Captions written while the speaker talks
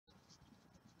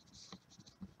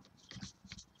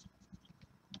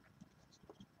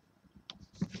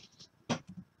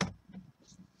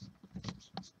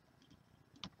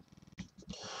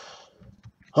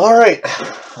All right,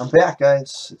 I'm back,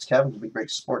 guys. It's Kevin from Big Break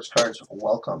Sports Cards.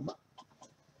 Welcome.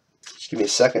 Just give me a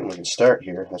second. We can start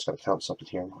here. I just got to count something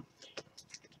here.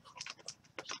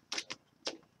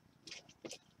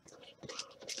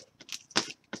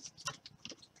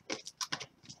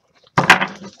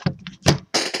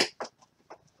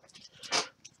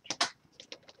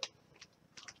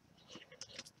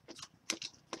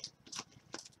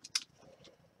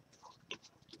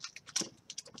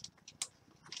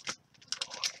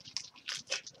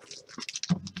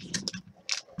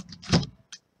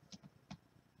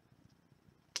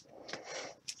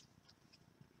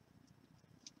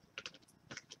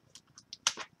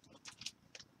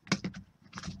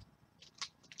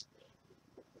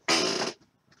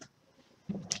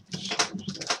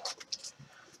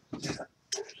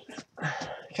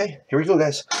 Okay, here we go,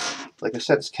 guys. Like I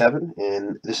said, it's Kevin,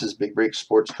 and this is Big Break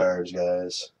Sports Cards,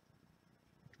 guys.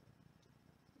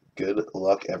 Good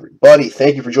luck, everybody.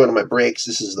 Thank you for joining my breaks.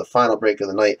 This is the final break of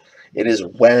the night. It is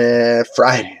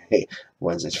Friday.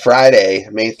 Wednesday's Friday,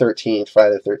 May 13th,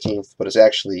 Friday the 13th, but it's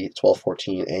actually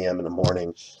 12:14 a.m. in the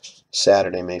morning,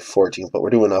 Saturday, May 14th. But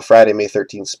we're doing Friday, May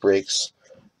 13th breaks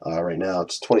right now.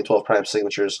 It's 2012 Prime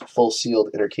Signatures, full sealed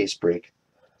inner case break.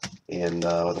 And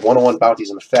with 101 bounties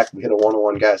in effect, we hit a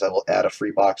 101, guys, I will add a free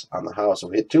box on the house.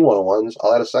 If we hit two 101s,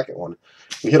 I'll add a second one.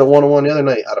 We hit a 101 the other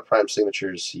night out of Prime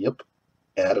Signatures. Yep,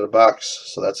 added a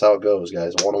box. So that's how it goes,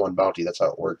 guys. 101 bounty, that's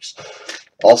how it works.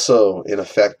 Also, in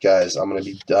effect, guys, I'm going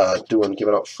to be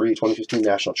giving out free 2015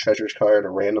 National Treasures card, a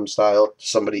random style, to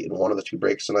somebody in one of the two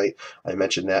breaks tonight. I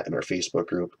mentioned that in our Facebook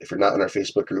group. If you're not in our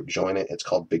Facebook group, join it. It's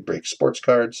called Big Break Sports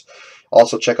Cards.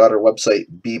 Also, check out our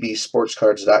website,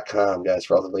 bbsportscards.com, guys,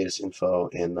 for all the latest info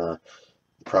and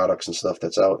products and stuff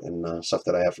that's out and stuff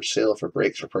that I have for sale, for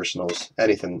breaks, for personals.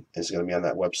 Anything is going to be on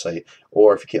that website.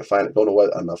 Or if you can't find it, go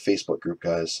on the Facebook group,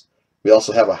 guys. We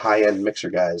also have a high-end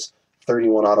mixer, guys.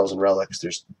 31 autos and relics.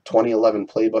 There's 2011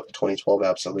 Playbook, 2012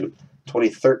 Absolute,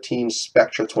 2013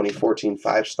 Spectra, 2014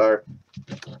 5-Star,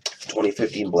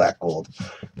 2015 Black Gold.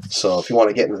 So if you want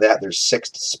to get into that, there's 6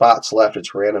 spots left.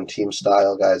 It's random team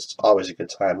style, guys. It's always a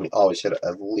good time. We always hit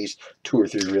at least 2 or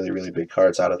 3 really, really big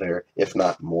cards out of there, if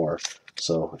not more.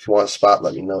 So if you want a spot,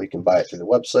 let me know. You can buy it through the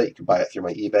website. You can buy it through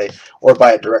my eBay, or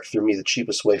buy it direct through me, the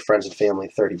cheapest way, friends and family,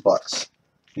 $30.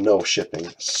 No shipping.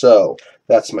 So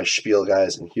that's my spiel,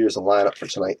 guys, and here's the lineup for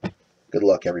tonight. Good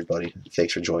luck, everybody.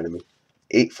 Thanks for joining me.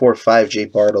 845 Jay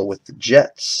Bartle with the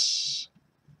Jets.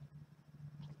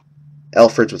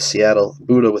 Alfreds with Seattle.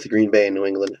 Buddha with Green Bay and New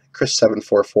England. Chris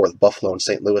 744 with Buffalo and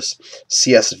St. Louis.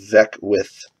 CS Vec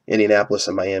with Indianapolis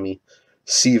and Miami.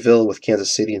 Seville with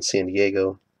Kansas City and San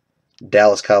Diego.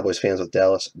 Dallas Cowboys fans with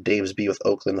Dallas, Daves B with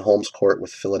Oakland, Holmes Court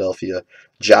with Philadelphia,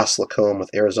 Joss Lacombe with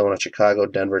Arizona, Chicago,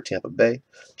 Denver, Tampa Bay,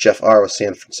 Jeff R with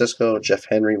San Francisco, Jeff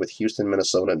Henry with Houston,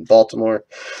 Minnesota, and Baltimore,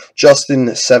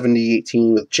 Justin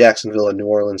 7018 with Jacksonville and New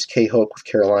Orleans, K Hoke with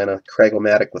Carolina, Craig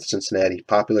O'Matic with Cincinnati,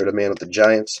 Popular Demand with the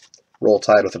Giants, Roll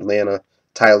Tide with Atlanta,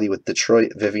 Ty Lee with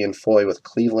Detroit, Vivian Foy with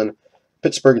Cleveland,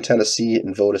 Pittsburgh and Tennessee,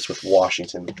 and Votis with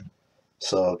Washington.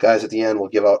 So, guys, at the end, we'll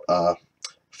give out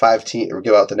we'll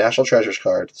give out the National Treasures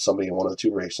card to somebody in one of the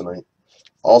two breaks tonight.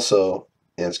 Also,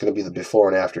 and it's going to be the before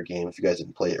and after game. If you guys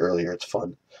didn't play it earlier, it's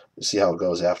fun. We'll see how it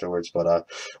goes afterwards. But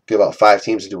give out 5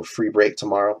 teams to do a free break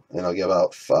tomorrow, and I'll give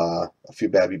out a few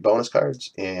Bad Beat bonus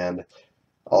cards, and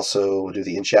also we'll do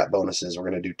the in-chat bonuses. We're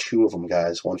going to do 2 of them,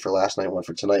 guys. One for last night, one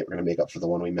for tonight. We're going to make up for the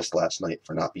one we missed last night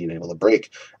for not being able to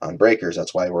break on Breakers.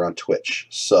 That's why we're on Twitch.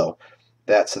 So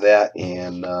that's that,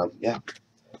 and yeah.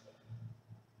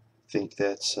 I think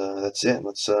that's it.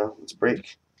 Let's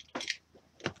break.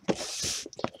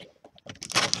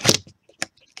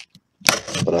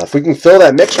 But if we can fill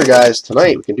that mixer, guys,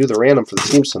 tonight, we can do the random for the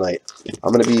teams tonight.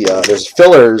 I'm gonna be there's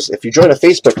fillers. If you join a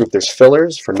Facebook group, there's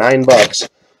fillers for $9.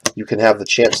 You can have the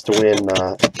chance to win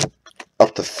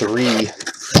up to three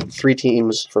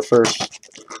teams for first,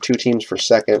 2 teams for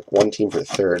second, 1 team for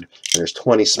third. And there's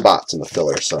 20 spots in the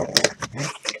filler. So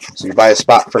you buy a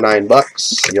spot for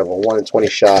 $9. You have a 1 in 20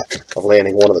 shot of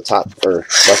landing one of the top, or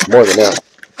less, more than that.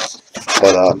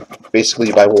 But basically,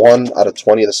 you buy 1 out of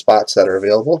 20 of the spots that are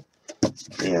available.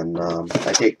 And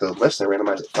I take the list, I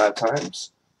randomize it 5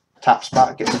 times. Top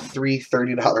spot gets 3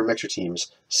 $30 mixer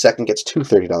teams. Second gets 2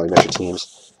 $30 mixer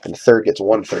teams. And third gets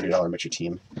 1 $30 mixer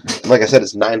team. And like I said,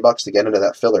 it's $9 to get into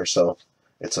that filler. So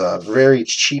it's a very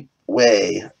cheap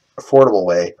way, affordable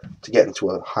way to get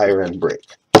into a higher end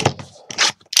break.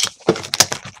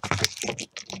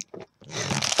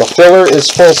 The filler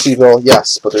is full, Seville,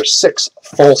 yes, but there's 6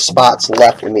 full spots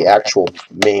left in the actual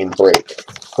main break.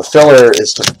 The filler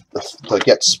is to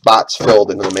get spots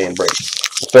filled into the main break.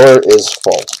 The filler is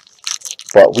full.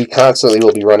 But we constantly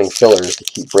will be running fillers to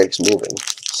keep breaks moving.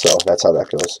 So that's how that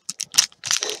goes.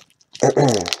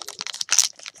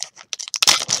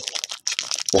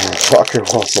 Walker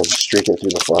Wilson streaking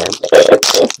through the farm.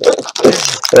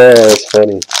 That's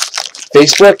funny.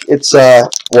 Facebook, it's well,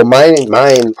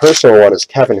 mine personal one is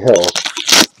Kevin Hill.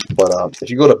 But if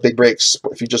you go to Big Breaks,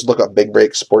 if you just look up Big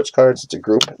Breaks Sports Cards, it's a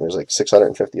group. And there's like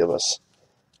 650 of us,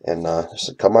 and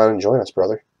just come on and join us,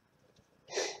 brother.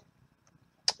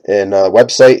 And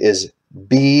website is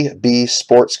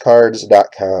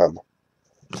bbsportscards.com.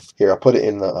 Here, I'll put it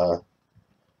in the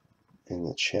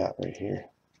chat right here.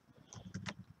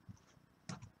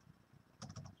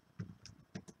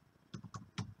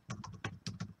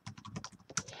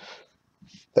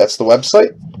 That's the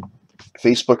website.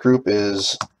 Facebook group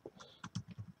is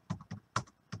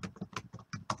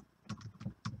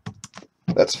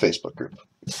that's the Facebook group.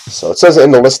 So it says it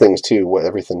in the listings too, what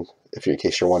everything, if you in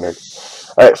case you're wondering.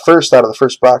 All right, first out of the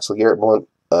first box, LeGarrette Blount,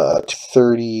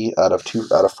 230 out of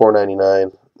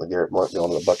 499. LeGarrette Blount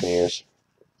going to the Buccaneers.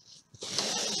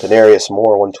 Denarius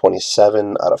Moore,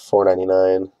 127 out of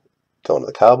 499, going to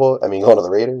the going to the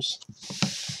Raiders.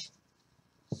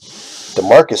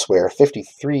 DeMarcus Ware,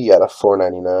 53 out of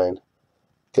 499,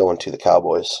 going to the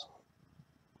Cowboys.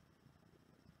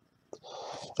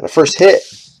 And a first hit,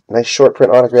 nice short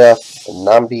print autograph,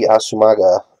 Nnamdi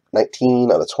Asomugha, 19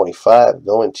 out of 25,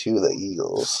 going to the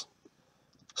Eagles.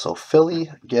 So Philly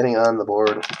getting on the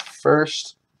board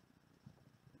first.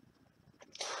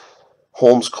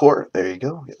 Holmes Court, there you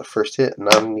go. Get the first hit,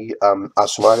 Nnamdi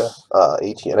Asomugha,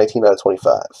 19 out of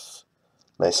 25.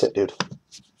 Nice hit, dude.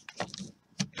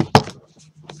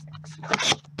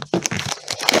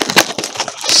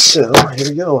 So here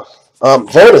we go.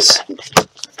 Votus,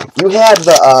 you had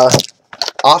the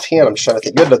offhand. I'm just trying to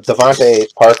think. You had the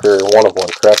Devontae Parker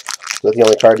 1/1, correct? Is that the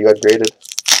only card you had graded?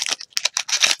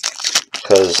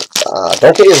 Because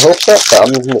don't get your hopes up. But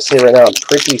I'm going to say right now, I'm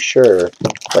pretty sure,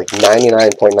 like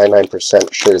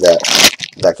 99.99% sure that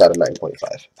got a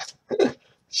 9.5.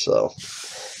 So,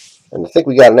 and I think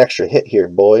we got an extra hit here,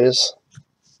 boys.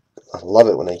 I love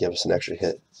it when they give us an extra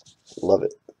hit. Love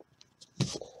it.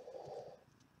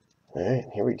 All right,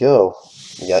 here we go.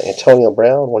 We got Antonio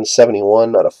Brown,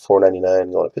 171 out of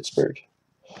 499, going to Pittsburgh.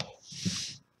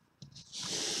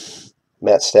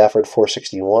 Matt Stafford,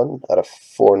 461 out of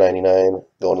 499,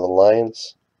 going to the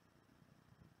Lions.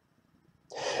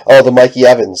 Oh, the Mikey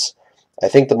Evans. I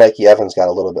think the Mikey Evans got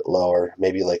a little bit lower,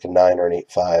 maybe like a 9 or an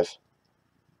 8.5.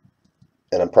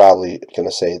 And I'm probably going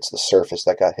to say it's the surface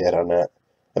that got hit on that.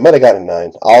 It might have gotten a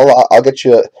 9. I'll get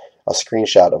you a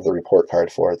screenshot of the report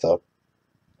card for it, though.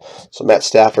 So Matt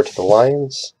Stafford to the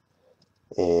Lions.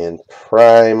 And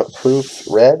Prime Proof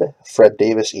Red, Fred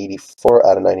Davis, 84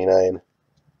 out of 99,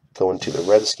 going to the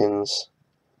Redskins.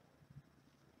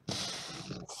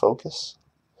 Focus.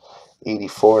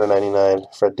 84 to 99,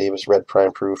 Fred Davis, Red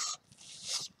Prime Proof.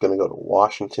 Going to go to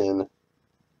Washington.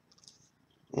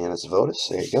 And it's Votus.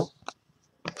 There you go.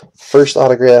 First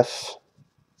autograph,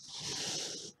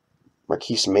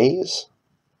 Marquise Mays.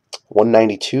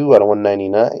 192 out of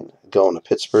 199, going to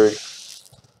Pittsburgh.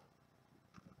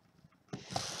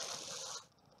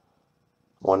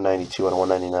 192 out of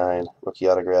 199, rookie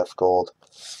autograph, gold.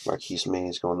 Marquise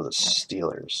Mays going to the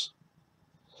Steelers.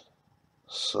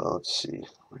 So let's see.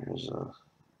 Where's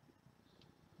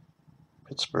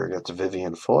Pittsburgh? That's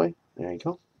Vivian Foy. There you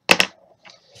go.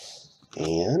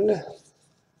 And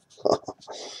all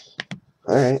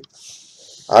right,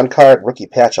 on card rookie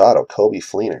patch auto, Coby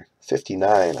Fleener,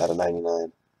 59 out of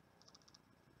 99.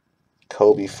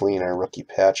 Coby Fleener rookie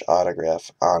patch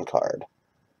autograph on card,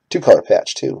 2-color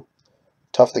patch too.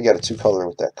 Tough to get a 2-color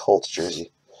with that Colts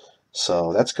jersey.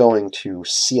 So that's going to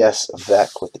CS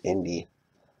Vec with Indy.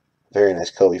 Very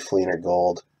nice Coby Fleener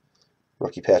gold.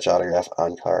 Rookie patch autograph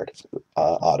on card.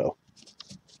 Auto.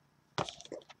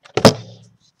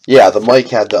 Yeah, the Mike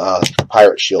had the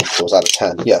Pirate Shield, so it was out of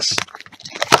 10. Yes.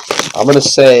 I'm going to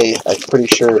say, I'm pretty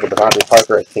sure the Devontae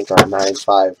Parker, I think, are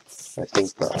 9.5. I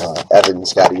think the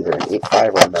Evans got either an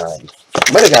 8.5 or a 9.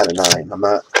 I might have gotten a 9. I'm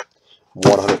not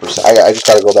 100%. I just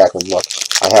got to go back and look.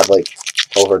 I have like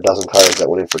over a dozen cards that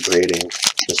went in for grading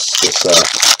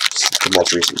the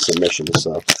most recent submission.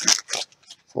 So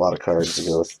a lot of cards to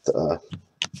go with.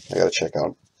 I got to check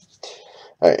out.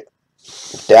 All right,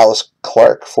 Dallas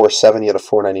Clark, 470 out of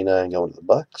 499, going to the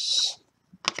Bucks.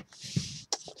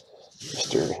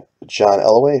 Mr. John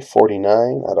Elway,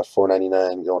 49 out of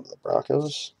 499, going to the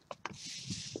Broncos.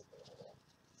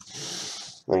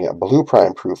 Then we got Blue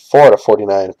Prime Proof, 4 out of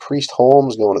 49, Priest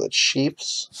Holmes going to the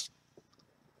Chiefs.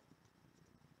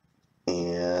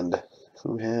 And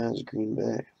who has Green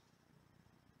Bay?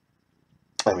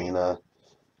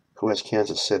 Who has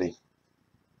Kansas City?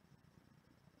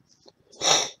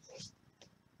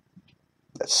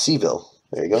 That's Seville.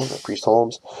 There you go. Priest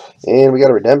Holmes. And we got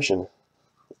a redemption.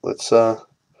 Let's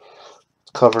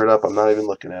cover it up. I'm not even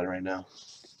looking at it right now.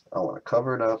 I want to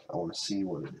cover it up. I want to see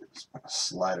what it is. I'm going to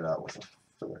slide it out with a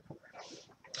filler.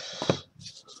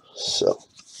 So.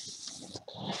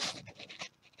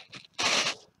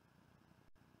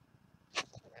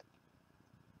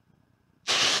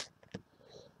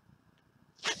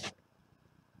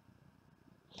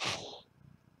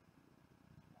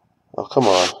 Oh, come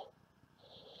on.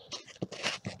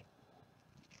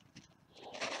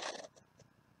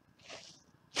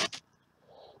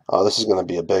 Oh, this is going to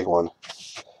be a big one.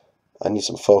 I need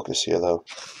some focus here, though.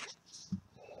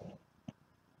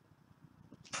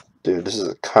 Dude, this is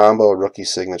a combo rookie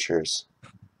signatures.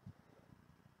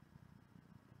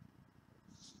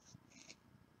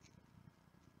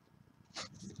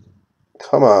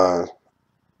 Come on.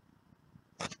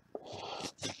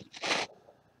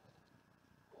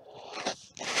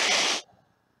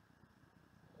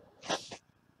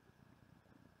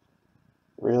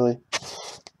 Really?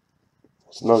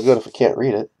 It's no good if I can't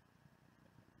read it.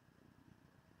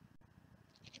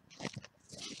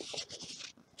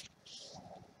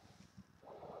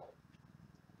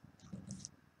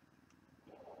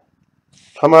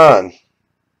 Come on.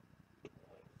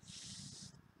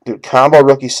 Dude, combo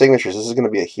rookie signatures. This is going to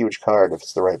be a huge card if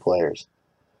it's the right players.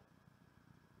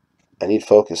 I need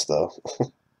focus, though.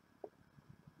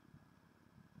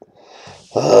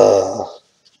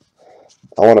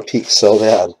 I want to peek so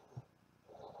bad.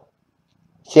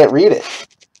 Can't read it.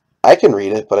 I can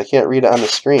read it, but I can't read it on the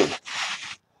screen.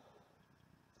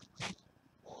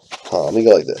 Oh, let me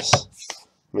go like this.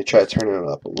 Let me try turning it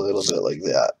up a little bit like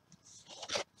that.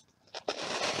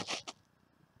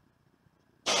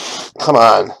 Come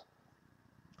on.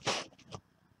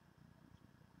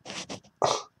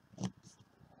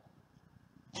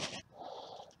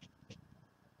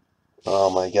 Oh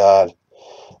my god.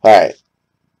 Alright.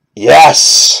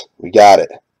 Yes! We got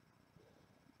it.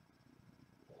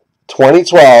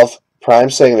 2012 Prime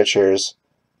Signatures.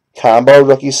 Combo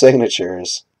Rookie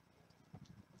Signatures.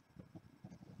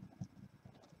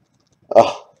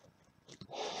 Oh.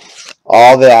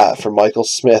 All that for Michael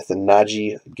Smith and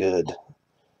Najee Good.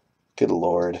 Good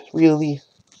lord. Really?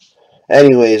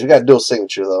 Anyways, we got a dual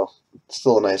signature, though.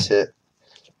 Still a nice hit.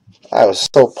 I was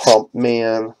so pumped,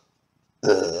 man.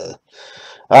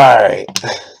 Alright.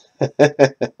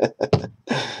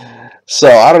 So,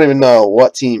 I don't even know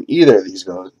what team either of these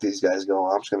guys go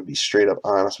on. I'm just going to be straight up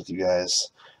honest with you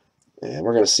guys. And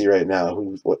we're going to see right now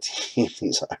what team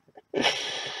these are.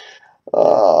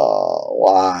 Oh,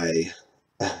 why?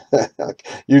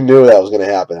 You knew that was going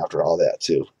to happen after all that,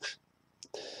 too.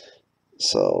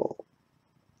 So,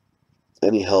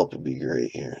 any help would be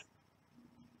great here.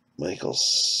 Michael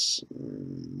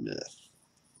Smith.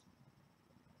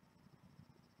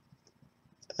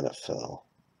 NFL.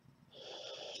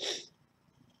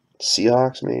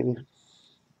 Seahawks, maybe?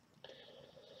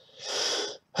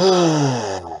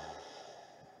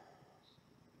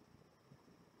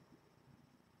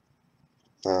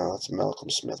 Oh, that's Malcolm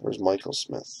Smith. Where's Michael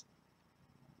Smith?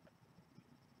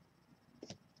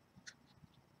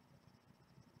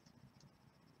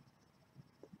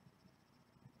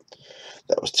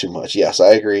 That was too much. Yes,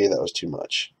 I agree. That was too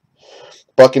much.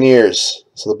 Buccaneers.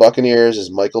 So the Buccaneers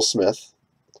is Michael Smith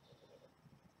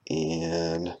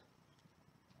and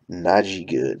Najee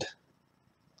Good.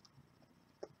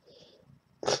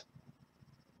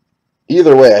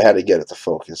 Either way, I had to get it to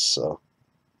focus. So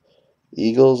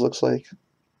Eagles looks like.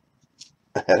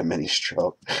 I had a mini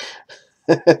stroke.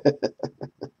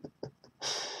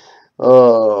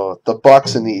 Oh, the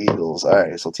Bucks and the Eagles. All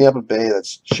right, so Tampa Bay,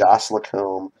 that's Josh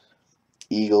Lacombe.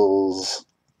 Eagles,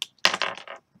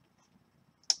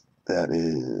 that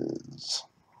is...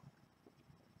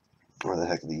 Where the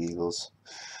heck are the Eagles?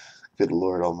 Good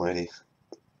Lord Almighty.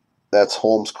 That's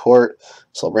Holmes Court.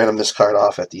 So I'll random this card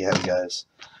off at the end, guys.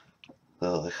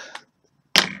 Couldn't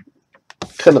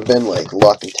have been like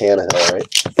Luck and Tannehill, right?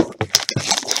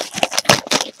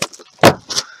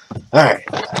 Alright,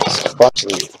 so Bucks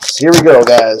and Eagles. Here we go,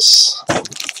 guys.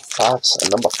 Box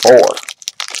number 4.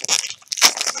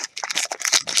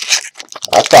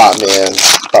 I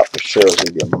thought for sure it was going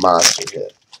to be a monster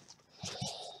hit.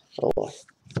 Oh,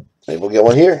 maybe we'll get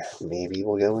one here. Maybe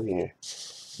we'll get one here.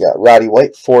 Got Roddy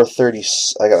White, 430.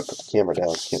 I got to put the camera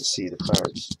down. Can't see the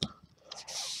cards.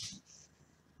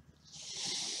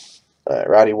 All right,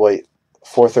 Roddy White,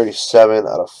 437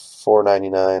 out of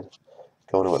 499.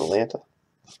 Going to Atlanta.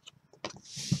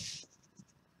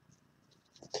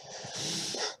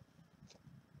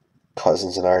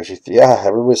 Cousins and RG3. Yeah,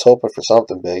 everybody's hoping for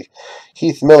something big.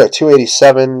 Heath Miller,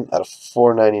 287 out of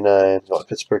 499. Going to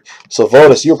Pittsburgh. So,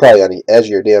 Votis, you were probably on the edge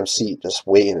of your damn seat just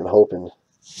waiting and hoping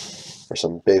for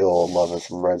some big old loving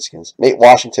from Redskins. Nate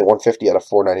Washington, 150 out of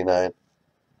 499.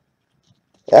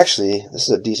 Actually, this is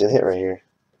a decent hit right here.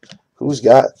 Who's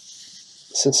got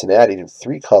Cincinnati?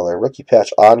 3-color. Rookie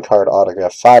patch on-card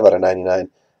autograph. 5 out of 99.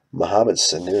 Mohamed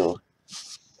Sanu,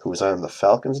 who's on the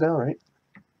Falcons now, right?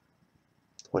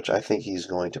 Which I think he's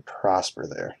going to prosper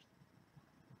there.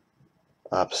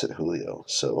 Opposite Julio.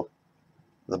 So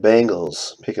the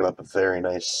Bengals picking up a very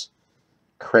nice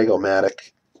Craig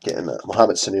O'Matic, getting a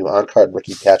Mohamed Sanu on-card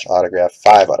rookie patch autograph,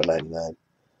 5 out of 99.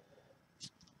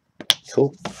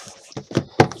 Cool.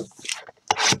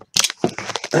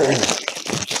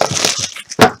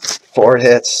 Four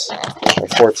hits for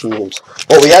 4 teams.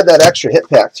 Well, we had that extra hit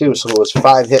pack too, so it was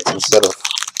 5 hits instead of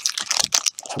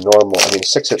normal. I mean,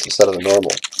 6 hits instead of the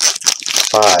normal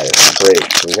 5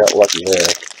 break. So we got lucky there.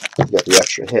 We got the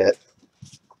extra hit.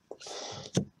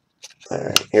 All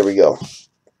right, here we go.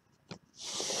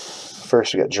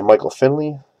 First, we got Jermichael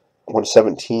Finley,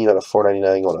 117 out of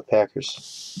 499 going to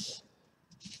Packers.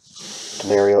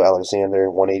 Demario Alexander,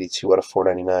 182 out of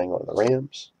 499 going to the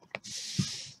Rams.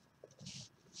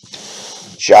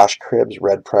 Josh Cribbs,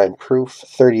 Red Prime Proof,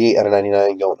 38 out of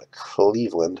 99 going to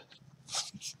Cleveland.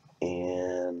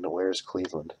 And where's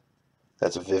Cleveland?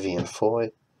 That's Vivian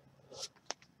Foy.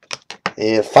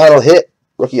 And final hit,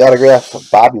 rookie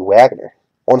autograph, Bobby Wagner,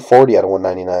 140 out of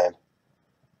 199.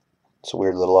 It's a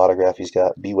weird little autograph he's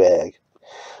got. B-Wag.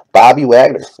 Bobby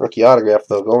Wagner. Rookie autograph,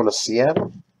 though, going to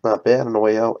Seattle. Not bad on the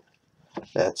way out.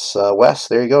 That's Wes.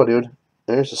 There you go, dude.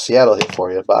 There's a Seattle hit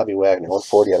for you. Bobby Wagner,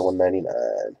 140 out of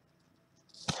 199.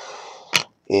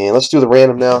 And let's do the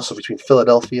random now. So between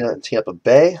Philadelphia and Tampa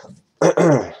Bay.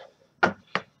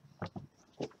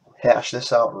 Hash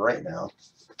this out right now.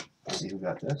 Let's see who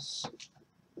got this.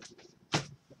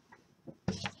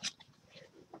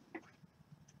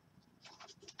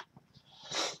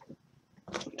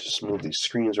 Just move these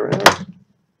screens around.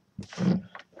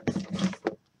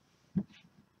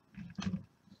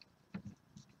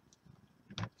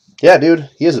 Yeah, dude,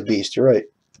 he is a beast. You're right.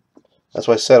 That's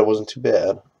why I said it wasn't too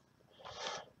bad.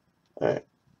 All right.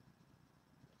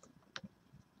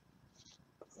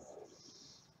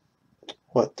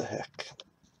 What the heck?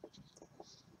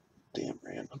 Damn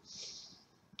random.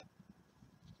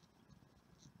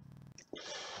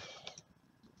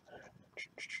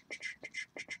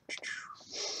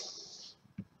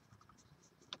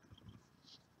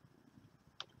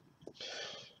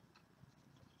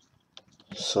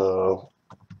 So,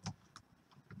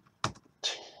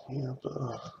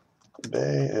 Tampa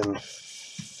Bay and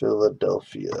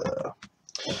Philadelphia.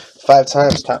 5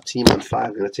 times top team on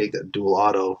 5. Going to take that dual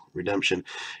auto redemption.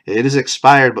 It is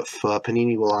expired, but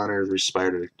Panini will honor the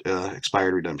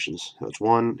expired redemptions. So it's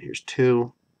 1, here's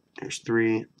 2, here's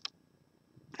 3,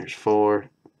 here's 4,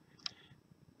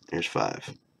 here's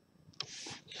 5.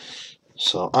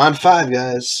 So on 5,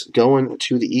 guys, going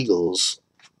to the Eagles.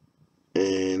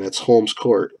 And that's Holmes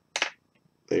Court.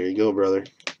 There you go, brother.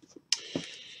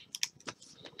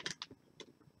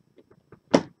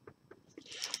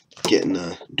 Getting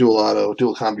a dual auto,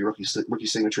 dual combi rookie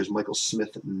signatures, Michael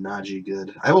Smith, Najee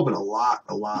Good. I opened a lot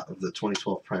of the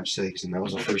 2012 Prime 6, and that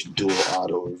was the first dual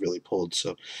auto we really pulled,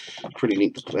 so pretty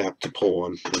neat to pull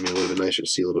one. I mean, it would have been nicer to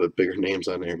see a little bit bigger names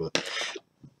on there, but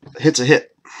a hit's a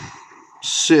hit.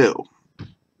 So,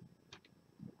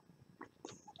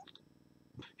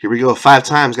 here we go. 5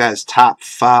 times, guys. Top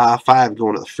 5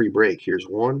 going to the free break. Here's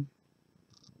 1.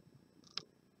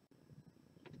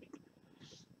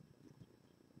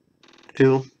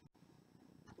 2,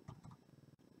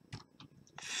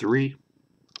 3,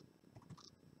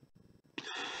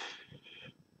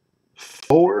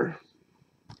 4.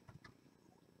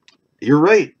 You're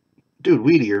right. Dude,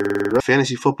 Weedy, your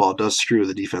fantasy football does screw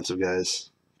the defensive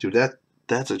guys. Dude,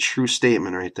 that's a true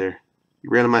statement right there. You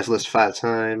randomized list 5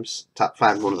 times. Top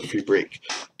 5 going to the free break.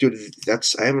 Dude, I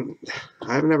haven't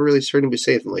ever really heard anybody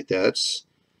say anything like that.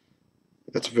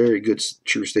 That's a very good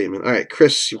true statement. All right,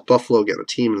 Chris, Buffalo getting a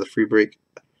team in the free break.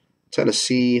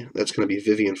 Tennessee, that's going to be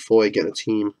Vivian Foy getting a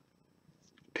team.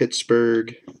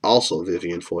 Pittsburgh, also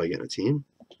Vivian Foy getting a team.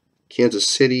 Kansas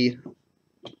City,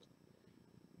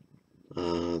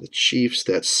 the Chiefs,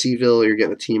 that's Seville, you're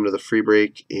getting a team to the free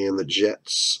break. And the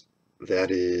Jets,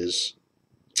 that is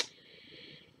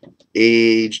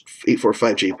age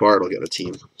 845 Jay Bart will get a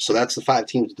team. So that's the 5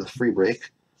 teams to the free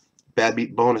break. Bad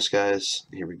beat bonus, guys.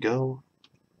 Here we go.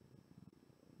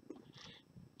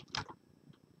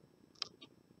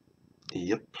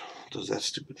 Yep, does that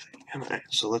stupid thing. All right,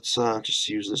 so let's just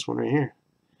use this one right here.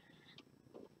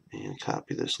 And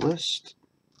copy this list.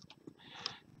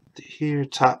 Here,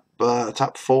 top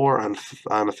 4 on the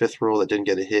 5th roll that didn't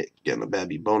get a hit, getting a bad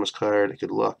beat bonus card.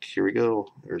 Good luck. Here we go.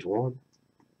 There's 1.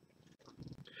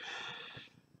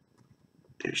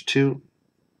 There's 2.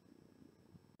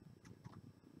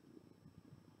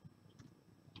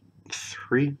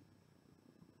 3.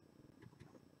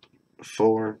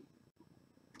 4.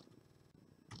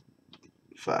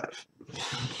 5.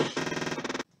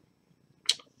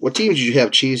 What teams did you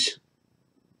have, Cheese?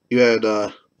 You had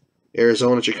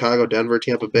Arizona, Chicago, Denver,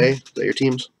 Tampa Bay. Is that your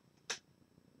teams?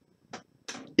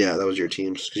 Yeah, that was your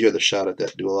teams because you had the shot at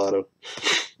that dual auto.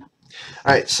 All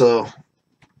right, so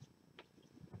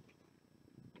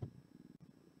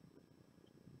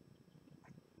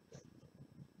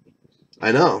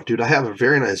I know, dude. I have a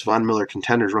very nice Von Miller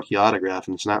Contenders rookie autograph,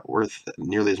 and it's not worth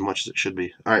nearly as much as it should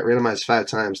be. All right, randomized 5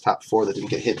 times, top 4 that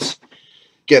didn't get hits.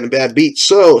 Getting a bad beat.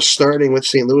 So starting with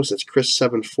St. Louis, it's Chris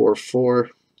 744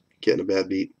 getting a bad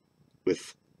beat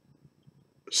with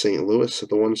St. Louis at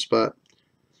the 1 spot.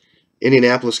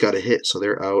 Indianapolis got a hit, so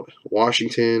they're out.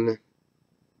 Washington,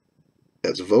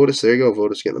 that's Votis. There you go.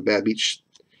 Votis getting a bad beat.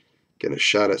 Getting a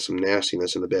shot at some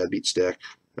nastiness in the bad beat stack.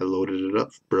 I loaded it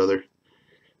up, brother.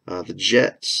 The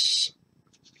Jets,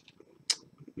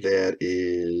 that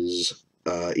is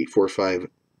 845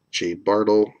 Jay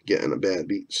Bartle getting a bad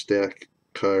beat stack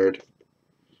card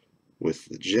with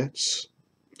the Jets.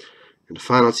 And the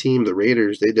final team, the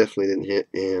Raiders, they definitely didn't hit.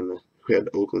 And we had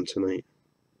Oakland tonight.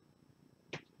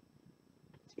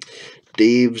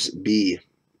 Dave's B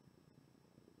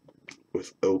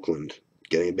with Oakland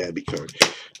getting a bad beat card.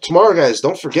 Tomorrow, guys,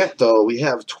 don't forget, though, we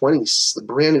have the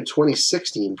brand new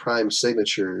 2016 Prime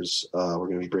Signatures. We're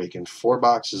going to be breaking 4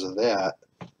 boxes of that.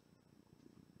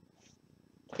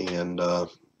 And I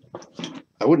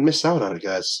wouldn't miss out on it,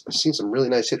 guys. I've seen some really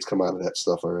nice hits come out of that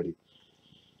stuff already.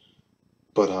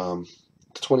 But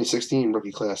the 2016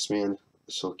 rookie class, man,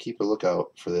 so keep a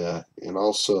lookout for that. And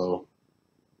also,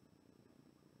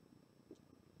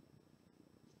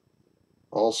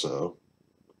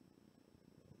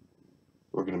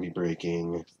 we're going to be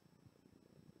breaking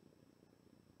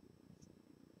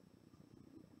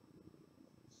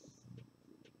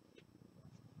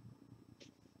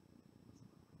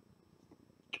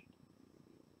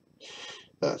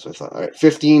that's what I thought. All right,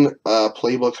 15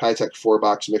 Playbook High-Tech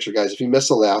 4-box mixture, guys. If you missed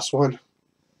the last one,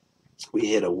 we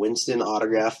hit a Winston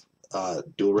autograph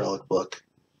dual relic book.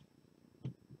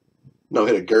 No,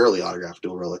 we hit a Gurley autograph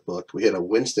dual relic book. We hit a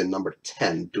Winston number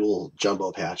 10 dual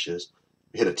jumbo patches.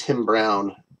 We hit a Tim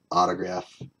Brown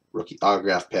autograph, rookie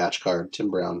autograph patch card,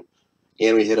 Tim Brown.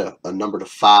 And we hit a number to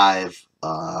 5,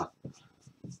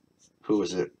 who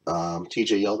was it?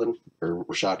 TJ Yeldon or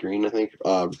Rashad Green, I think.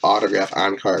 Autograph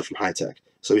on card from High Tech.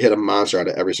 So we hit a monster out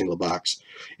of every single box.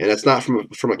 And that's not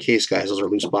from a case, guys. Those are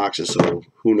loose boxes, so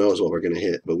who knows what we're going to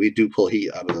hit. But we do pull heat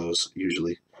out of those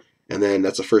usually. And then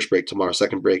that's the first break tomorrow.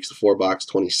 Second break is the 4-box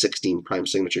 2016 Prime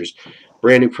Signatures.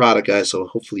 Brand new product, guys, so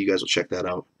hopefully you guys will check that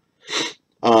out.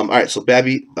 All right, so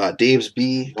Dave's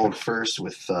B going first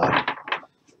with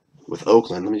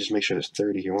Oakland. Let me just make sure there's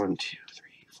 30 here. 1, 2,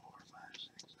 3, 4, 5,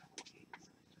 6, 7, 8,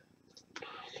 9, 10,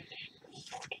 11, 12, 13,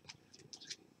 14,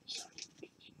 15,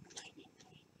 16,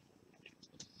 17,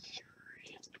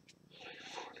 18,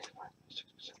 19,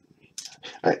 20.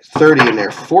 All right, 30 in there.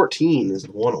 14 is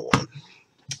the 101.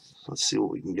 Let's see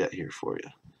what we can get here for you.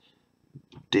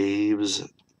 Dave's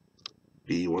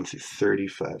B 1 through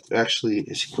 35. Actually,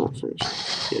 is he going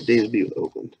first? Yeah, Dave's B with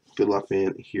Oakland. Good luck,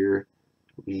 man. Here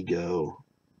we go.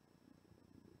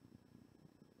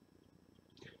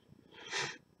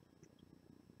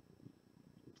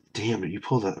 Damn, did you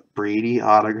pull the Brady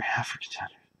autograph for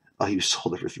Contender? Oh, you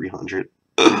sold it for 300.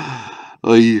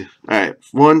 Oh, yeah. All right,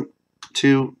 1,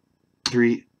 2,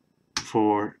 3,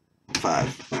 4,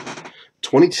 5.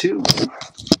 22.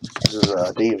 This is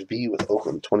Dave's B with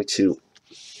Oakland. 22.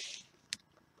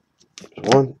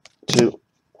 1, 2,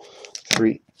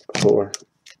 3, 4,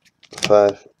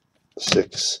 5,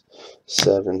 6,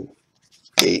 7,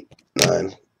 8,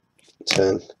 9,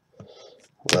 10,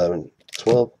 11,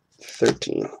 12,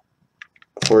 13,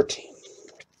 14,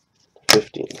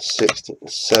 15, 16,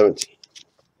 17,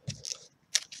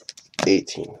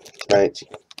 18, 19,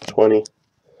 20,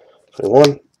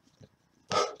 21.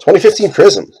 2015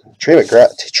 Prism. Trey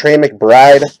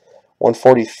McBride,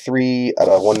 143 out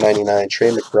of 199. Trey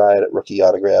McBride rookie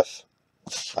autograph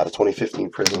out of 2015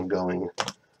 Prism going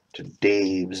to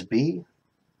Dave's B.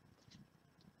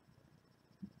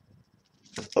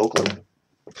 Oakland.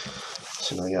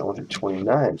 So now I got 1 through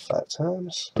 29 5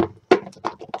 times.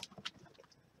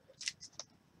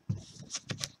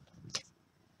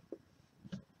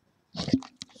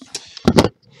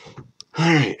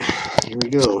 Alright, here we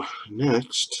go.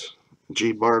 Next,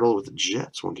 Jay Bartle with the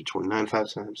Jets. 1 to 29,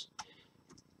 5 times.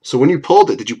 So when you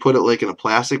pulled it, did you put it like in a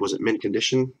plastic? Was it mint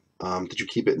condition? Did you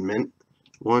keep it in mint?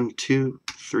 1, 2,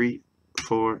 3,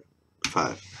 4,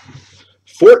 5.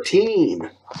 14!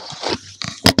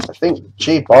 I think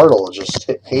Jay Bartle just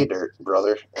hit pay dirt,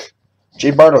 brother.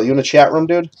 Jay Bartle, you in the chat room,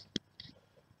 dude?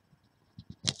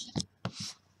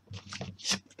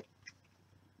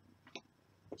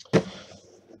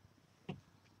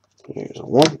 Here's a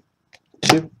 1,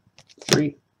 2,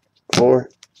 3, 4,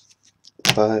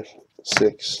 5,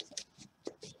 6,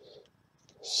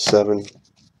 7,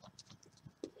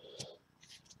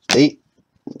 8,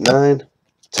 9,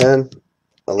 10,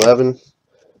 11,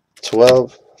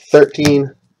 12,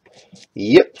 13.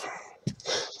 Yep.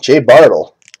 Jay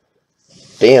Bartle.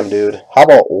 Damn, dude. How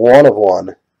about 1 of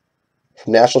 1?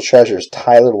 From National Treasures,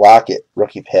 Tyler Lockett,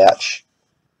 rookie patch.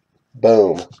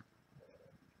 Boom.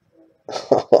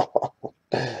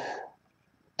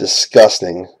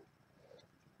 Disgusting.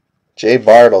 Jay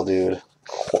Bartle, dude.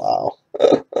 Wow.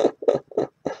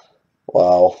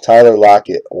 Wow. Tyler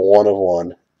Lockett, 1 of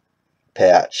 1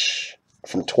 patch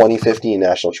from 2015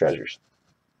 National Treasures.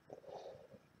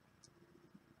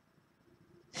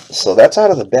 So that's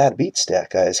out of the bad beat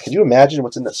stack, guys. Could you imagine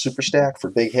what's in that super stack for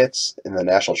big hits in the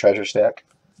National Treasure stack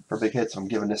for big hits? I'm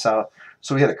giving this out.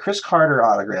 So we had a Chris Carter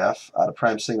autograph out of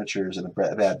Prime Signatures in a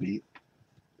bad beat.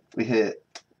 We hit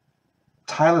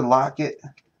Tyler Lockett.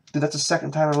 Dude, that's the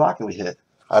second Tyler Lockett we hit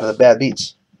out of the bad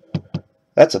beats.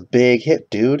 That's a big hit,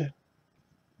 dude.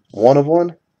 1 of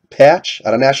 1 patch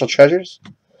out of National Treasures.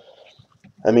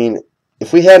 I mean,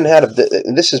 if we hadn't had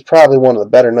this is probably one of the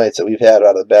better nights that we've had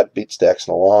out of the bad beat stacks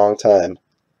in a long time.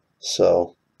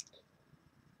 So,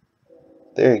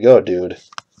 there you go, dude.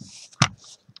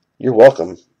 You're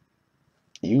welcome.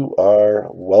 You are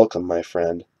welcome, my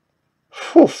friend.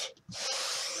 Whew.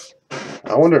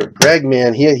 I wonder, Greg,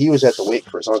 man, he was at the wake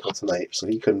for his uncle tonight, so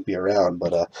he couldn't be around.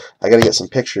 But I got to get some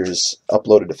pictures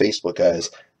uploaded to Facebook, guys,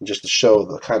 just to show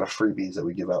the kind of freebies that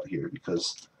we give out here,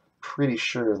 because pretty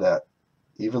sure that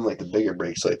even like the bigger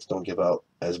break sites don't give out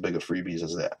as big of freebies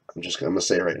as that. I'm going to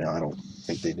say right now, I don't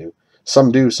think they do.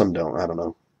 Some do, some don't. I don't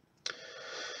know.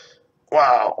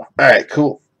 Wow. All right,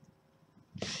 cool.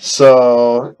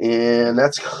 So, and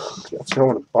that's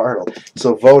going to Bartle.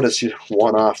 So, Votus, you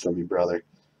one off from me, brother.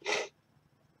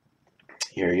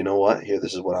 Here, you know what? Here,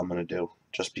 this is what I'm going to do.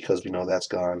 Just because we know that's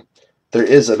gone. There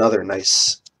is another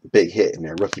nice big hit in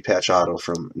there. Rookie patch auto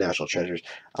from National Treasures.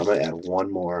 I'm going to add one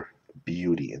more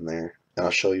beauty in there. And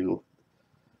I'll show you.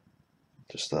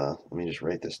 Just let me just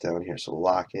write this down here. So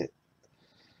Lockett.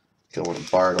 Going to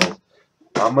Bartle.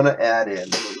 I'm going to add in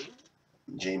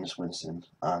Jameis Winston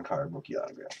on-card rookie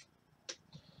autograph.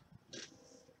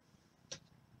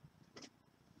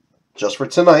 Just for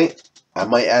tonight. I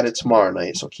might add it tomorrow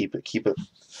night, so keep it.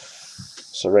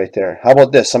 So right there. How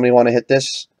about this? Somebody want to hit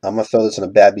this? I'm going to throw this in a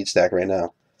bad beat stack right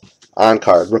now.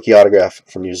 On-card, rookie autograph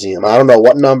from Museum. I don't know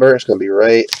what number. It's going to be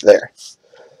right there.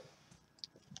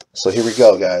 So here we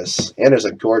go, guys. And there's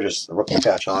a gorgeous rookie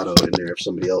patch auto in there of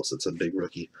somebody else that's a big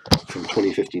rookie from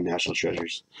 2015 National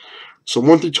Treasures. So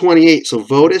 1 through 28. So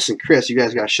Votus and Chris, you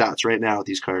guys got shots right now with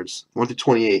these cards. 1 through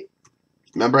 28.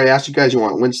 Remember I asked you guys you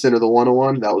want Winston or the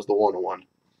 101? That was the 101.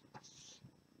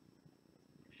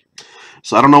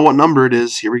 So I don't know what number it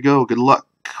is. Here we go. Good luck.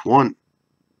 1,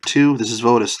 2. This is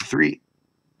Votus. 3,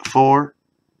 4,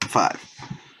 5.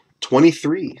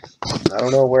 23. I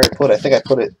don't know where I put it. I think I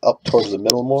put it up towards the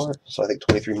middle more. So I think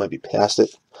 23 might be past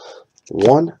it.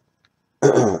 1,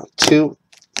 2,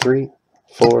 3,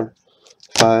 4,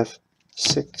 5,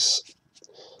 6,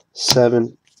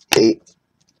 7, 8,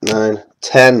 9,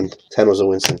 10. 10 was a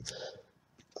Winston.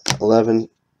 11,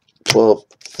 12,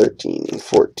 13,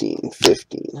 14,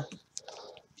 15,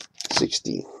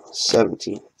 16,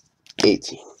 17,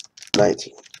 18,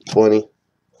 19, 20,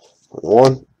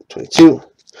 21, 22.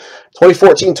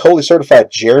 2014 totally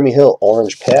certified Jeremy Hill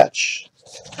orange patch.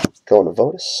 Going to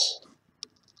Votus.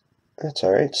 That's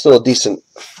all right. Still a decent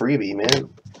freebie, man.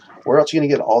 Where else are you gonna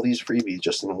get all these freebies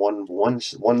just in one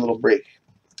little break?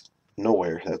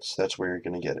 Nowhere. That's where you're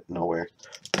gonna get it. Nowhere.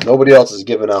 Nobody else is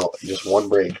giving out just one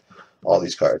break all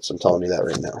these cards. I'm telling you that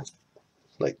right now.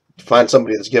 Like, find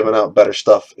somebody that's giving out better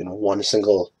stuff in one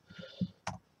single,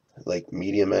 like,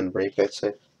 medium end break, I'd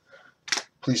say.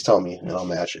 Please tell me, and I'll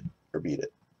match it or beat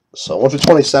it. So 1 through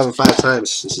 27, 5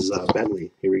 times. This is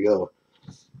Bentley. Here we go.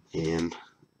 And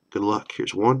good luck.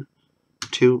 Here's 1,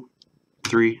 2,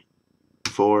 3,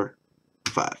 4,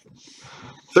 5.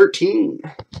 13.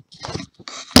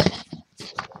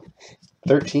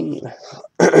 13.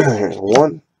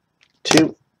 1,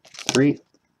 2, 3,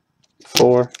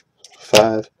 4,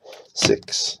 5,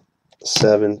 6,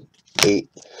 7, 8,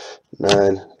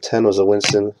 9, 10 was a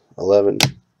Winston, 11,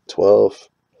 12,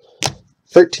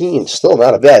 13. Still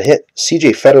not a bad hit.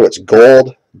 CJ Federowicz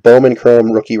Gold Bowman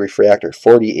Chrome Rookie Refractor,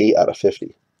 48 out of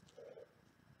 50.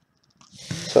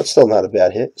 So it's still not a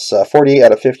bad hit. So 48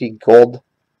 out of 50 Gold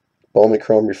Bowman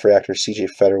Chrome Refractor, CJ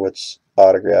Federowicz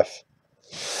autograph.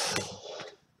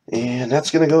 And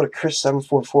that's going to go to Chris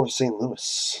 744 St.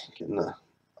 Louis. Getting the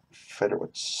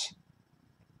Federowicz.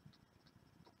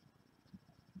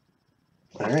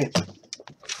 All right.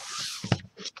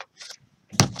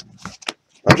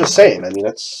 I'm just saying, I mean,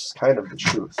 that's kind of the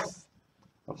truth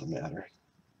of the matter.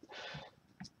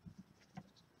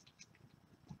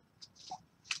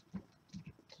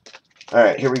 All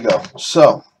right, here we go.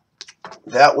 So,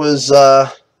 that was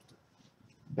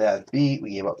bad beat.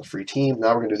 We gave out the free team. Now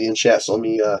we're going to do the in-chat, so let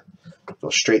me go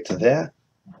straight to that.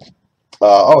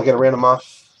 Oh, I got a random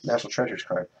off National Treasures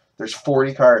card. There's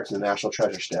 40 cards in the National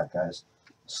Treasure stack, guys.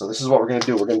 So this is what we're going to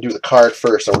do. We're going to do the card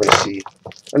first, and we're going to see.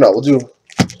 Or no,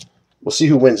 we'll see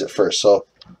who wins it first. So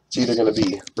it's either going to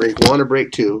be break 1 or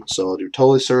break 2. So I'll do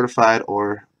totally certified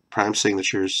or prime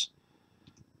signatures.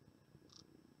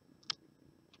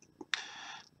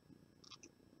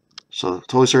 So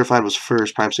totally certified was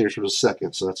first, prime signature was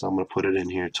second. So that's how I'm going to put it in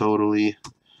here. Totally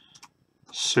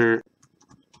cert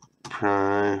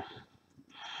prime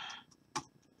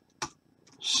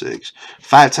 6.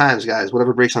 5 times, guys.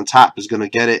 Whatever breaks on top is going to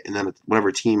get it, and then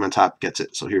whatever team on top gets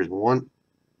it. So here's 1.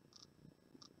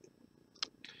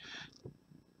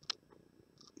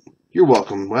 You're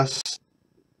welcome, Wes.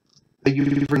 Thank you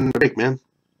for the break, man.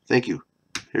 Thank you.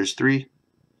 Here's 3,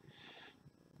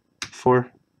 4,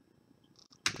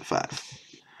 5.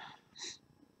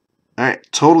 All right,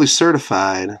 totally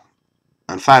certified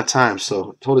on 5 times.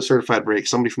 So totally certified break.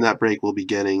 Somebody from that break will be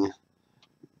getting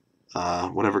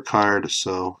whatever card.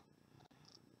 So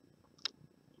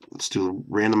let's do a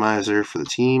randomizer for the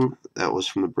team that was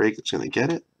from the break that's going to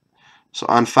get it. So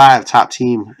on 5, top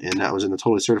team, and that was in the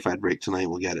totally certified break tonight,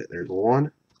 will get it. There's 1,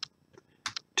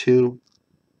 2,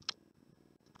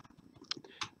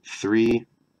 3,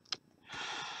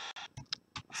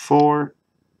 4.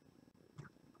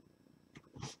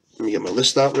 Let me get my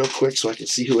list out real quick so I can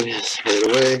see who it is right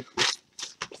away.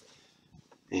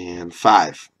 And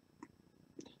 5.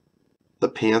 The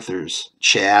Panthers,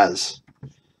 Chaz.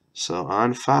 So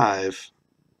on 5,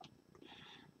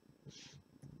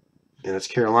 and it's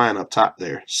Carolina up top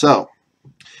there. So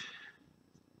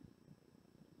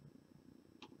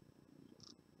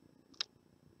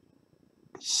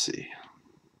let's see.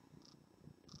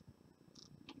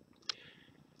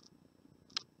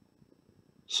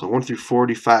 So 1 through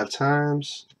 45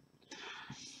 times.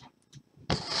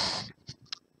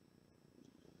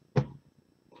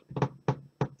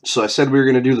 So I said we were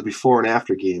going to do the before and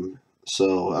after game.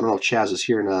 So I don't know if Chaz is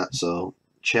here or not. So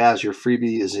Chaz, your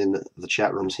freebie is in the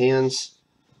chat room's hands.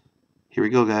 Here we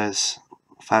go, guys.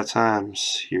 5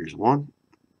 times. Here's 1,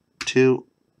 2,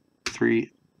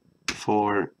 3,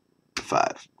 4,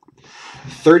 5.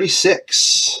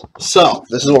 36. So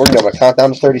this is what we're going to do. I'm going to count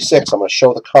down to 36. I'm going to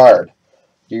show the card.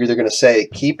 You're either going to say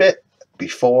keep it,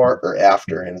 before, or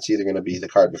after. And it's either going to be the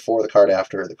card before, the card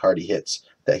after, or the card he hits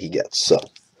that he gets.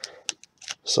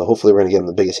 So hopefully we're going to get him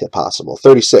the biggest hit possible.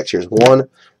 36. Here's 1,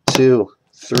 2,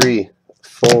 3,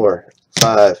 4,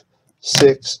 5,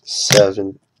 6,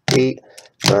 7, 8,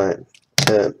 9,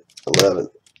 10, 11,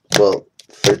 12,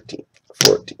 13,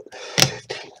 14,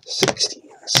 15, 16,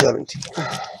 17,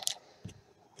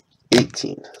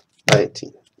 18,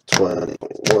 19, 20,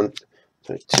 21,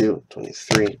 22,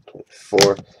 23,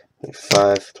 24,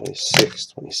 25, 26,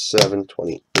 27,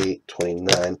 28,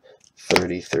 29,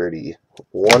 30,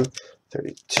 31,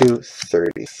 32,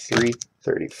 33,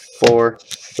 34,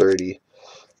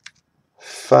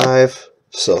 35.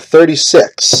 So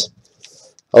 36.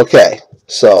 Okay,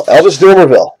 so Elvis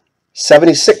Dumerville,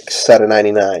 76 out of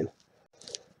 99.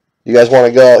 You guys want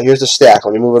to go? Here's the stack.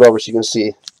 Let me move it over so you can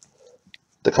see.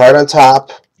 The card on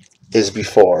top is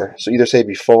before. So either say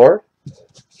before,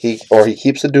 he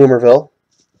keeps the Dumerville,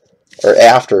 or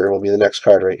after will be the next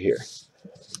card right here.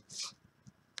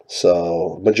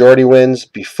 So majority wins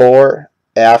before,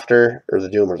 after, or the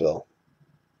Dumerville.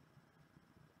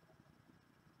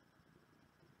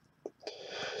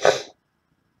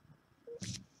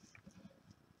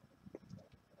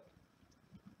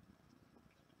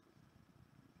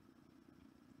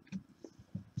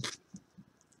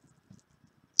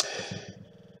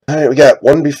 All right, we got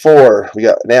one before, we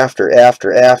got an after.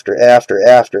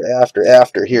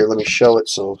 Here, let me show it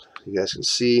so you guys can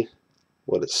see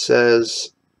what it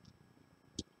says.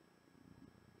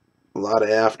 A lot of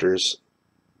afters.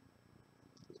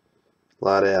 A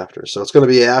lot after. So it's going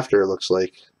to be after, it looks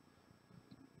like.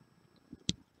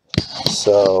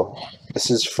 So this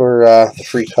is for the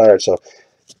free card. So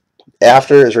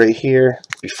after is right here.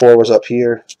 Before was up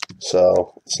here.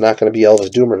 So it's not going to be Elvis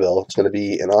Dumervil. It's going to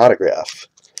be an autograph.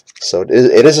 So it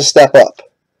is a step up.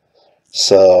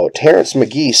 So Terrence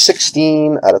McGee,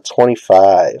 16 out of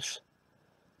 25.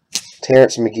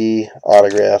 Terrence McGee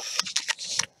autograph.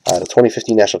 The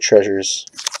 2015 National Treasures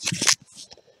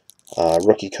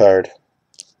rookie card.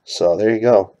 So there you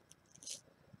go.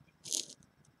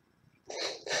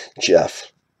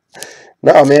 Jeff.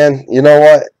 No, man, you know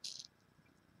what?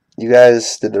 You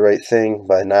guys did the right thing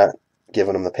by not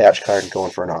giving him the patch card and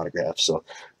going for an autograph. So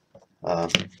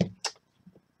that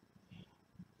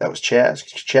was Chaz.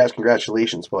 Chaz,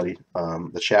 congratulations, buddy.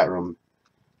 The chat room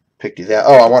picked you that.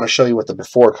 Oh, I want to show you what the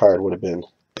before card would have been.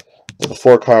 The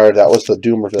before card, that was the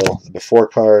Dumervil. The before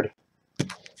card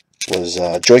was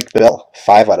Joique Bell,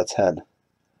 5 out of 10.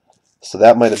 So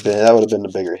that would have been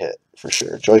the bigger hit for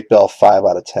sure. Joique Bell, 5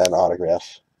 out of 10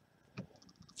 autograph.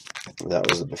 That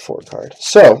was the before card.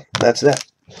 So that's that.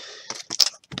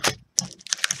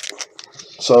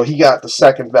 So he got the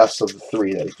second best of the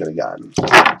 3 that he could have gotten.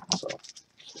 So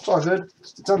it's all good.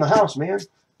 It's on the house, man.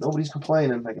 Nobody's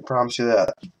complaining. I can promise you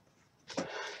that.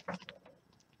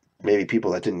 Maybe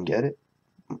people that didn't get it,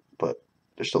 but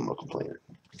there's still no complaining.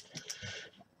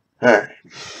 All right.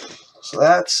 So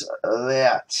that's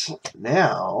that.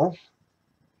 Now,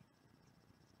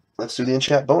 let's do the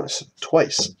in-chat bonus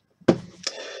twice.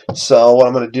 So what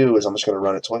I'm going to do is I'm just going to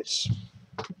run it twice.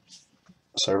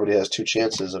 So everybody has 2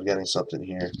 chances of getting something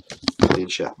here for the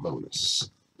in-chat bonus,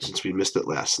 since we missed it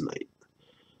last night.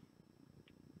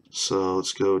 So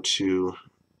let's go to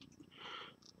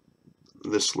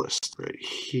this list right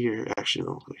here. Actually,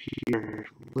 no, go here.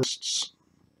 Lists.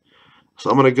 So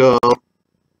I'm going to go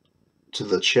to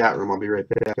the chat room. I'll be right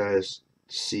back, guys,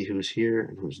 to see who's here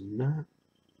and who's not.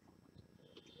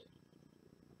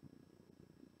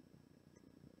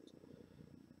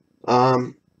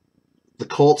 The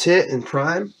Colts hit in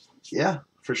prime. Yeah,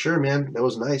 for sure, man. That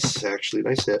was nice, actually.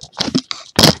 Nice hit.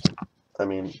 I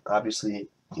mean, obviously,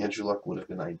 Andrew Luck would have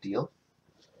been ideal.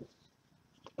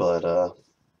 But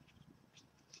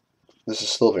this is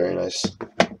still very nice.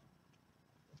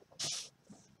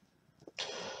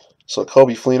 So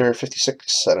Kobe Fleener,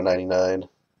 56 out of 99.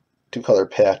 2-color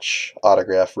patch,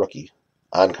 autograph, rookie.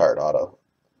 On-card auto.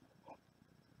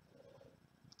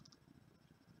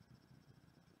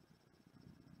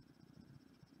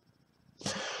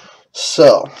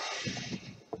 So,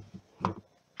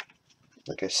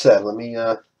 like I said, let me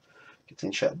get the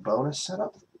in-chat bonus set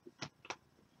up.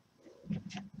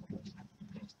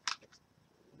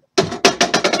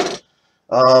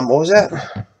 What was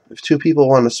that? If 2 people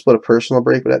want to split a personal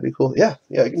break, would that be cool? Yeah,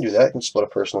 I can do that. I can split a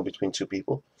personal between 2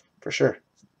 people, for sure.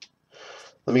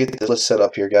 Let me get this list set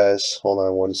up here, guys. Hold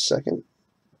on 1 second.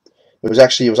 It was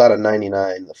out of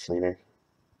 99, the Fleener.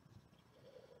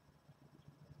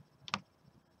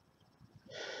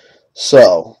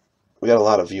 So, we got a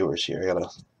lot of viewers here.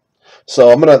 So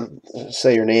I'm going to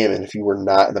say your name, and if you were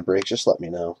not in the break, just let me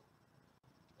know.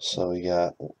 So we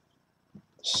got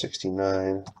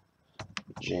 69,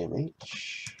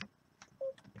 JMH.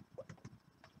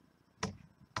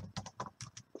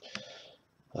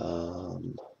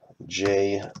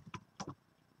 J.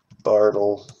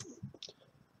 Bartle.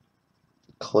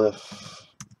 Cliff.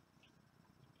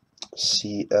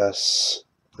 CSV.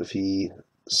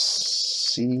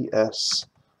 CS.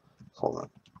 Hold on.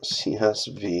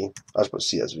 CSV. I'll just put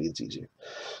CSV, it's easier.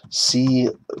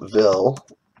 Cville.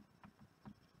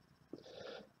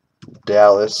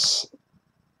 Dallas.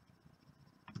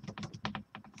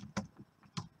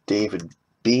 David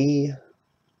B.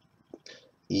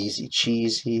 Easy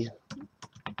Cheesy.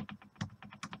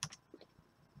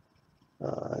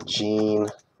 Gene.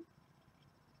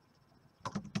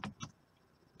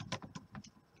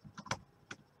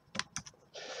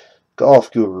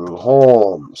 Golf Guru.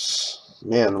 Holmes.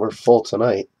 Man, we're full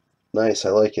tonight. Nice, I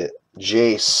like it.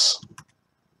 Jace.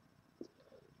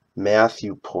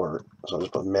 Matthew Port. So I'll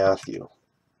just put Matthew.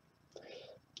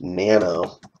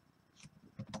 Nano.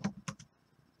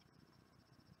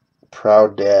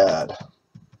 Proud Dad.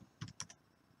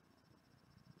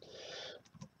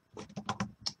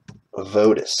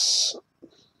 Votus.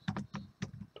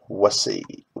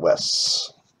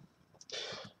 Wes.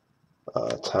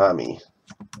 Tommy.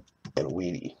 And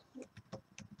Weedy.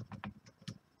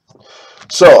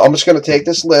 So I'm just going to take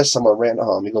this list. I'm going to rant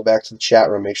home. Let me go back to the chat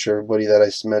room, make sure everybody that I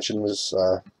mentioned was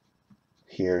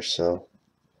here. So,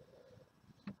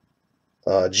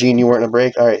 Gene, you weren't in a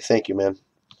break? All right, thank you, man.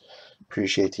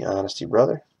 Appreciate the honesty,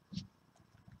 brother.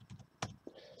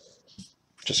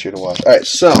 Just here to watch. All right,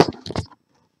 so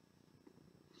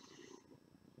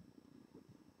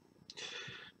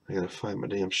I gotta find my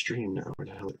damn stream now. Where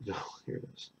the hell did it go? Here it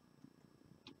is.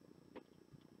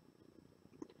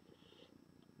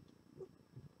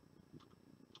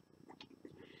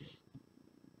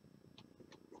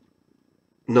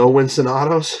 No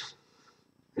Winsonados?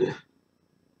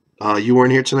 You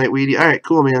weren't here tonight, Weedy? All right,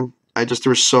 cool, man. There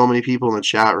were so many people in the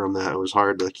chat room that it was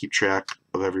hard to keep track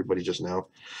of everybody just now.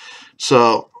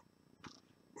 So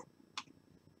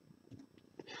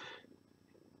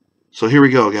here we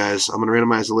go, guys. I'm going to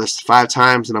randomize the list 5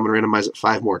 times, and I'm going to randomize it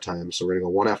 5 more times. So we're going to go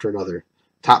one after another.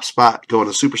 Top spot going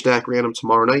to Super Stack random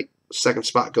tomorrow night. Second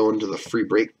spot going to the free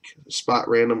break spot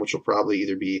random, which will probably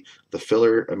either be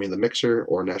the mixer,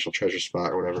 or National Treasure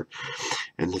spot or whatever.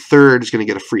 And the third is going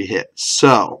to get a free hit.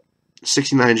 So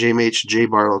 69 JMH, J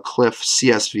Barlow, Cliff,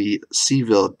 CSV,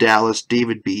 Seville, Dallas,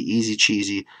 David B, Easy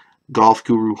Cheesy, Golf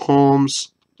Guru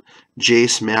Holmes,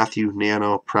 Jace, Matthew,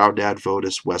 Nano, Proud Dad,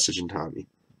 Votus, Wessage, and Tommy.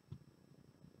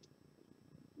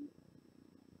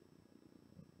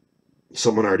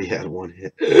 Someone already had one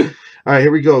hit. All right,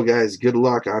 here we go, guys. Good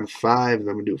luck on 5, and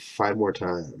I'm going to do it 5 more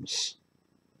times.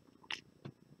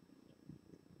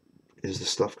 Is the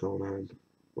stuff going on?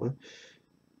 What?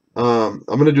 I'm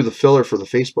going to do the filler for the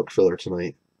Facebook filler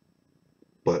tonight.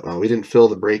 But we didn't fill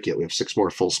the break yet. We have 6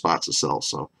 more full spots to sell.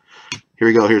 So here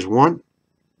we go. Here's 1,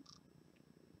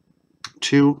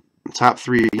 2, top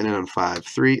 3, and then on 5.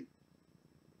 3,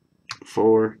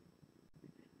 4,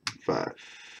 5.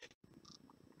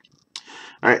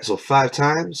 All right, so 5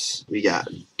 times. We got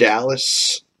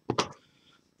Dallas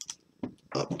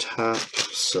up top.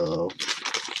 So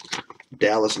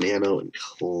Dallas, Nano, and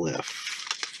Cliff.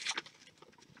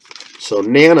 So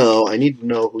Nano, I need to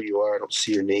know who you are. I don't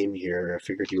see your name here. I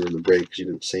figured you were in the break because you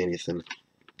didn't say anything.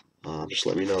 Just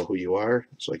let me know who you are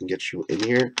so I can get you in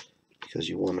here because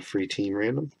you won a free team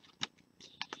random.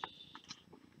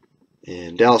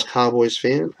 And Dallas Cowboys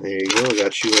fan, there you go. I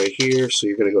got you right here. So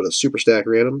you're going to go to Super Stack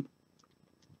random.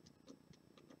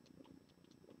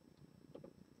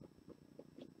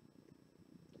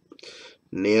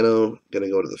 Nano going to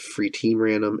go to the free team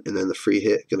random, and then the free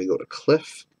hit going to go to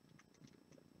Cliff.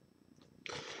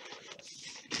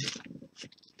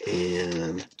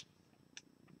 And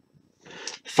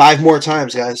 5 more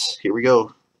times, guys. Here we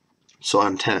go. So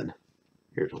on 10.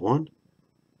 Here's 1,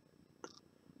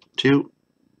 2,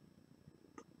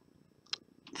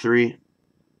 3,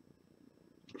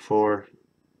 4,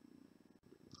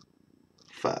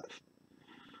 5.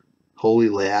 Holy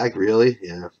lag, really?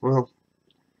 Yeah, well.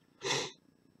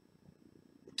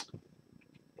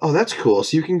 Oh, that's cool.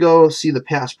 So you can go see the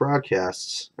past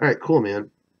broadcasts. All right, cool, man.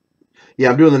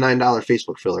 Yeah, I'm doing the $9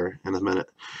 Facebook filler in a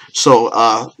minute.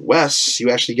 So, Wes,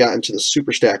 you actually got into the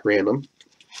Super Stack random.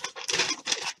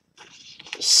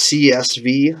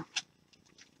 CSV.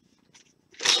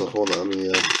 So hold on, let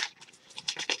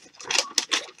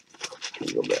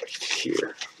me go back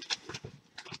here.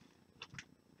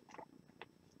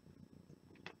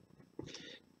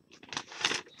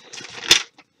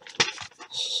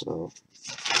 So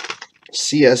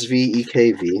CSV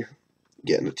EKV,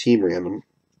 getting a team random.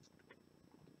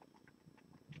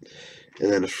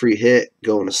 And then a free hit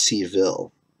going to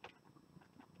Seville.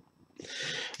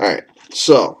 Alright,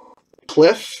 so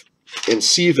Cliff and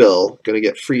Seville going to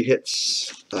get free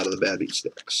hits out of the Bad Beat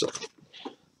stack. So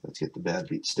let's get the Bad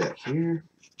Beat stack here.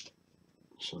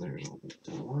 So there's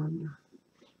 1.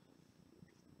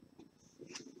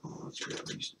 Oh, let's grab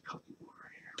these a couple more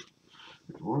here.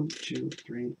 There's 1, 2,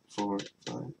 3, 4,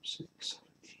 5, 6, 7,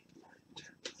 8, 9, 10,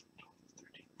 11, 12,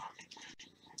 13, 14,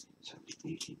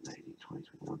 17, 18, 19, 20,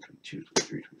 21, 22,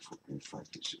 23, 24,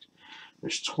 25, 26.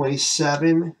 There's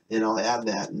 27, and I'll add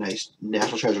that nice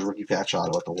National Treasure rookie patch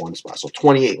auto at the 1 spot. So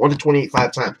 28. 1 to 28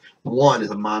 5 times. 1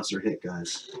 is a monster hit,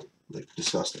 guys. Like,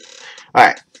 disgusting. All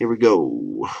right, here we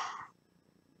go.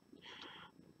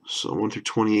 So 1 through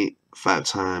 28 5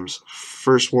 times.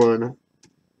 First one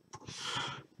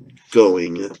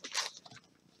going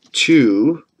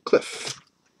to Cliff.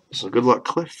 So good luck,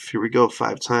 Cliff. Here we go.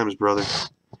 5 times, brother.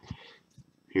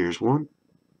 Here's 1,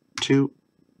 2,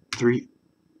 3,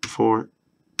 4,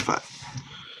 5.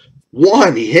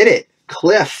 1. He hit it.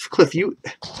 Cliff, you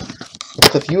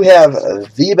have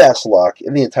the best luck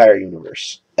in the entire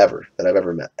universe ever that I've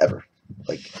ever met, ever.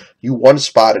 Like, you 1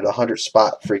 spotted 100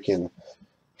 spot freaking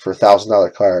for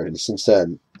 $1,000 card, and since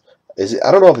then,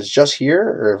 I don't know if it's just here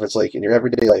or if it's like in your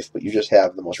everyday life, but you just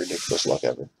have the most ridiculous luck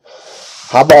ever.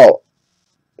 How about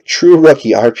True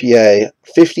Rookie RPA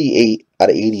 58 out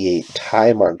of 88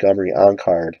 Ty Montgomery on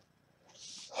card?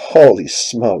 Holy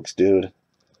smokes, dude.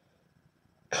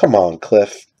 Come on,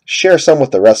 Cliff. Share some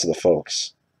with the rest of the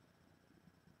folks.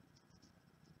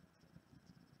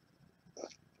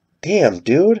 Damn,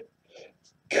 dude.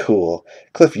 Cool.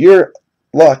 Cliff, your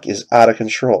luck is out of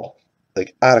control.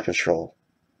 Like, out of control.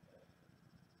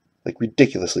 Like,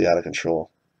 ridiculously out of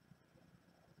control.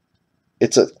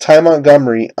 It's a Ty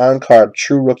Montgomery on-card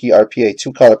true rookie RPA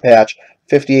 2-color patch,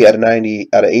 58 out of 90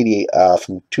 out of 88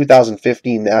 from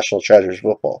 2015 National Treasures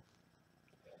football.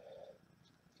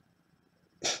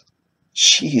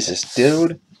 Jesus,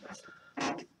 dude.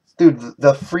 Dude,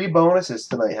 the free bonuses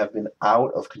tonight have been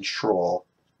out of control.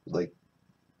 Like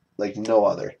no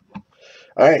other.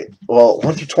 All right, well,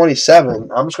 1 through 27,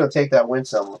 I'm just going to take that win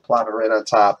sum and plop it right on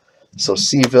top. So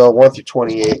Seville, 1 through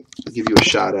 28, I'll give you a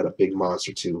shot at a big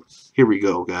monster, too. Here we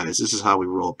go, guys. This is how we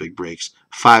roll big breaks.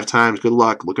 5 times. Good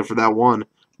luck. Looking for that 1.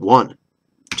 1,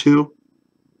 2,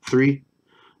 3,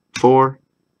 4,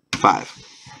 5.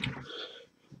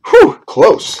 Whew,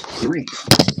 close. 3.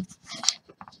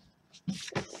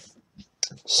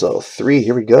 So 3,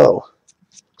 here we go.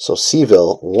 So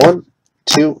Seville, 1,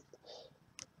 2.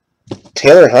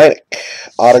 Taylor Heinicke,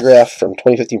 autograph from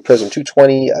 2015 Prism,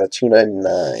 220 out of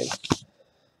 299.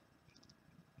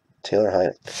 Taylor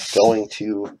Heinicke going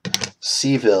to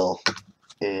Seville,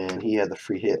 and he had the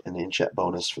free hit and the in-chat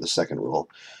bonus for the second roll.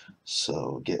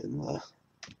 So getting the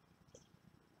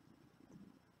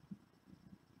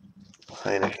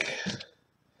Heinicke,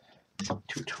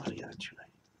 220 out of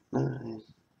 299.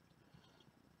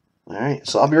 All right,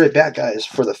 so I'll be right back, guys,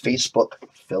 for the Facebook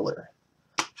filler.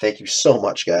 Thank you so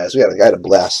much, guys. We had a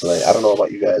blast tonight. I don't know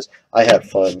about you guys. I had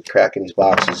fun cracking these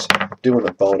boxes, doing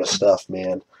the bonus stuff,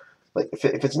 man. Like, if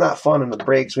it's not fun in the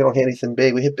breaks, we don't hit anything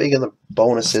big. We hit big in the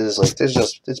bonuses. Like,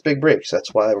 it's big breaks.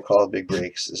 That's why we're called big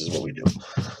breaks. This is what we do.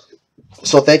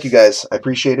 So thank you, guys. I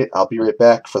appreciate it. I'll be right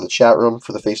back for the chat room,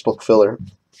 for the Facebook filler.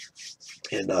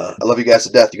 And I love you guys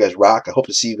to death. You guys rock. I hope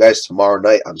to see you guys tomorrow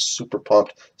night. I'm super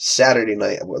pumped. Saturday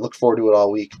night. I look forward to it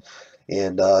all week.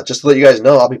 And just to let you guys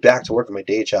know, I'll be back to work at my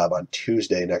day job on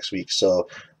Tuesday next week. So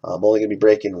I'm only going to be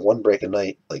breaking 1 break a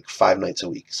night, like 5 nights a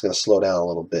week. It's going to slow down a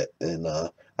little bit. And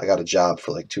I got a job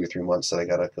for like 2 or 3 months that I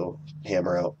got to go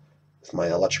hammer out with my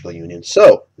electrical union.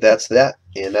 So that's that.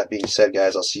 And that being said,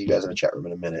 guys, I'll see you guys in the chat room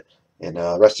in a minute. And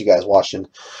the rest of you guys watching,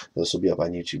 this will be up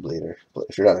on YouTube later. But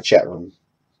if you're not in the chat room,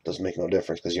 doesn't make no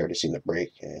difference because you already seen the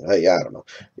break. And yeah, I don't know.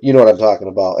 You know what I'm talking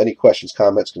about. Any questions,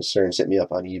 comments, concerns, hit me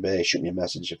up on eBay. Shoot me a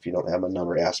message if you don't have my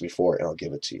number. Ask me for it, and I'll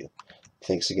give it to you.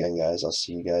 Thanks again, guys. I'll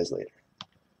see you guys later.